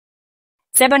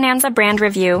Zebonanza Brand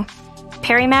Review.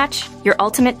 Parimatch, your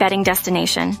ultimate betting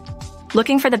destination.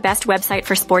 Looking for the best website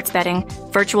for sports betting,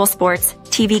 virtual sports,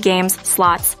 TV games,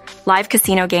 slots, live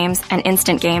casino games, and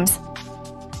instant games?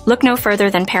 Look no further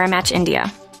than Parimatch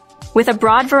India. With a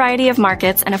broad variety of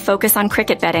markets and a focus on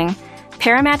cricket betting,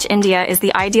 Parimatch India is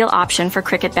the ideal option for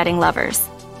cricket betting lovers.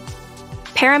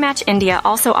 Parimatch India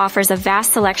also offers a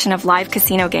vast selection of live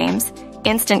casino games,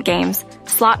 instant games,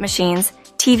 slot machines,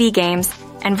 TV games,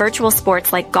 and virtual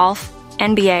sports like golf,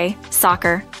 NBA,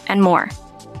 soccer, and more.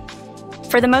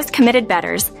 For the most committed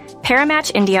bettors,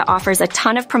 Parimatch India offers a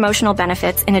ton of promotional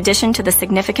benefits in addition to the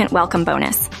significant welcome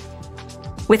bonus.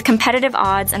 With competitive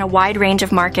odds and a wide range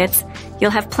of markets,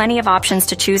 you'll have plenty of options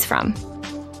to choose from.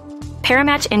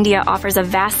 Parimatch India offers a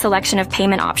vast selection of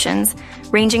payment options,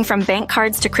 ranging from bank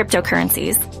cards to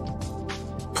cryptocurrencies.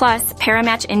 Plus,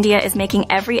 Parimatch India is making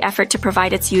every effort to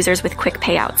provide its users with quick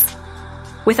payouts.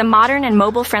 With a modern and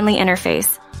mobile-friendly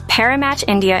interface, Parimatch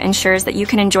India ensures that you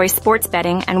can enjoy sports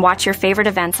betting and watch your favorite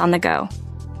events on the go.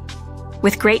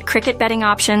 With great cricket betting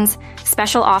options,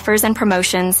 special offers and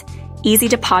promotions, easy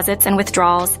deposits and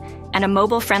withdrawals, and a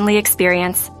mobile-friendly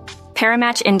experience,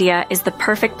 Parimatch India is the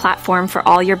perfect platform for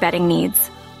all your betting needs.